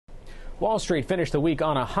Wall Street finished the week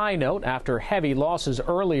on a high note after heavy losses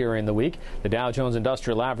earlier in the week. The Dow Jones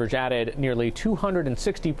Industrial Average added nearly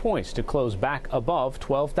 260 points to close back above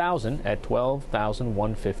 12,000 at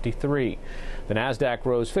 12,153. The Nasdaq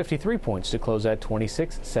rose 53 points to close at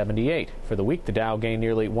 2678. For the week, the Dow gained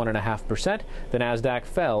nearly 1.5%. The Nasdaq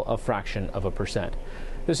fell a fraction of a percent.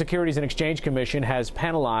 The Securities and Exchange Commission has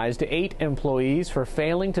penalized 8 employees for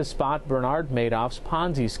failing to spot Bernard Madoff's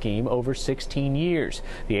Ponzi scheme over 16 years.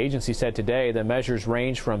 The agency said today the measures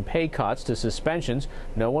range from pay cuts to suspensions.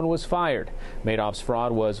 No one was fired. Madoff's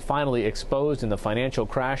fraud was finally exposed in the financial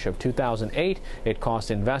crash of 2008. It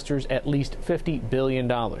cost investors at least $50 billion.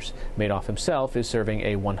 Madoff himself is serving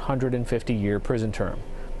a 150-year prison term.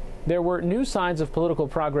 There were new signs of political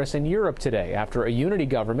progress in Europe today after a unity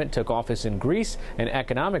government took office in Greece and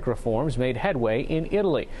economic reforms made headway in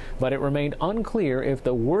Italy. But it remained unclear if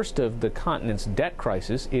the worst of the continent's debt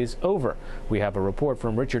crisis is over. We have a report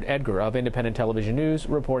from Richard Edgar of Independent Television News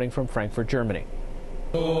reporting from Frankfurt, Germany.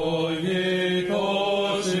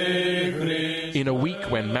 In a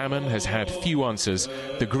week when Mammon has had few answers,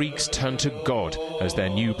 the Greeks turn to God as their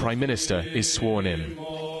new prime minister is sworn in.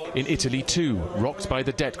 In Italy, too, rocked by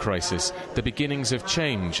the debt crisis, the beginnings of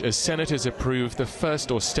change as senators approve the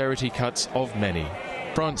first austerity cuts of many.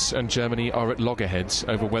 France and Germany are at loggerheads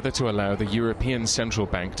over whether to allow the European Central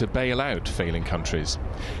Bank to bail out failing countries.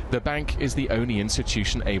 The bank is the only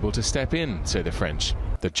institution able to step in, say the French.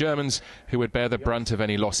 The Germans, who would bear the brunt of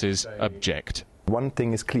any losses, object. One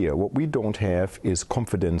thing is clear, what we don't have is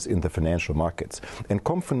confidence in the financial markets. And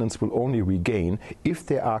confidence will only regain if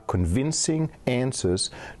there are convincing answers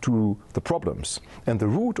to the problems. And the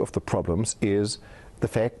root of the problems is the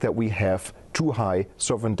fact that we have too high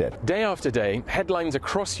sovereign debt. Day after day, headlines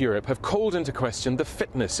across Europe have called into question the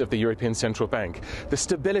fitness of the European Central Bank, the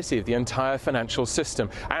stability of the entire financial system,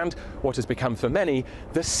 and what has become for many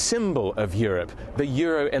the symbol of Europe, the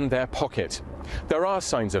euro in their pocket. There are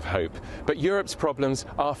signs of hope, but Europe's problems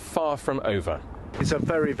are far from over. It's a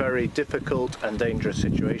very, very difficult and dangerous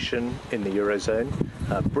situation in the Eurozone.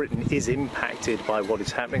 Britain is impacted by what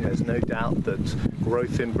is happening. There's no doubt that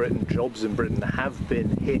growth in Britain, jobs in Britain have been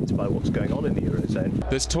hit by what's going on in the Eurozone.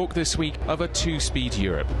 There's talk this week of a two-speed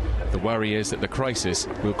Europe. The worry is that the crisis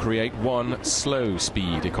will create one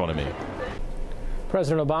slow-speed economy.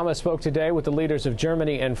 President Obama spoke today with the leaders of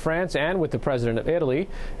Germany and France and with the president of Italy.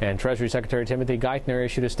 And Treasury Secretary Timothy Geithner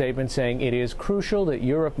issued a statement saying it is crucial that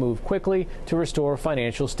Europe move quickly to restore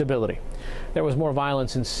financial stability. There was more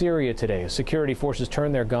violence in Syria today as security forces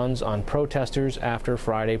turned their guns on protesters after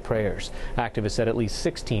Friday prayers. Activists said at least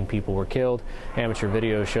 16 people were killed. Amateur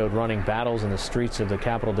videos showed running battles in the streets of the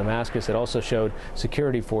capital Damascus. It also showed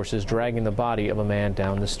security forces dragging the body of a man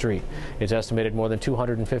down the street. It's estimated more than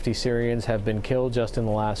 250 Syrians have been killed just in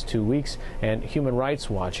the last 2 weeks, and Human Rights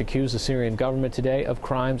Watch accused the Syrian government today of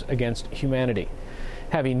crimes against humanity.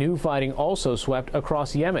 Heavy new fighting also swept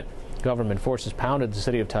across Yemen. Government forces pounded the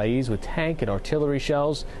city of Taiz with tank and artillery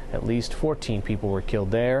shells. At least 14 people were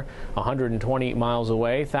killed there. 120 miles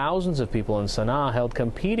away, thousands of people in Sana'a held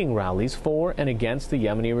competing rallies for and against the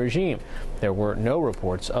Yemeni regime. There were no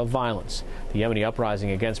reports of violence. The Yemeni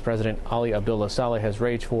uprising against President Ali Abdullah Saleh has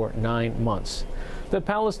raged for 9 months. The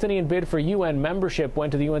Palestinian bid for UN membership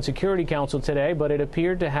went to the UN Security Council today, but it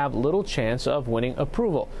appeared to have little chance of winning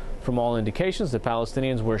approval. From all indications, the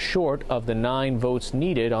Palestinians were short of the 9 votes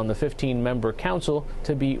needed on the 15-member council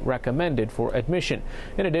to be recommended for admission.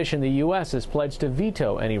 In addition, the U.S. has pledged to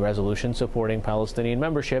veto any resolution supporting Palestinian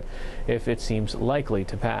membership if it seems likely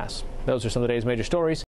to pass. Those are some of the day's major stories.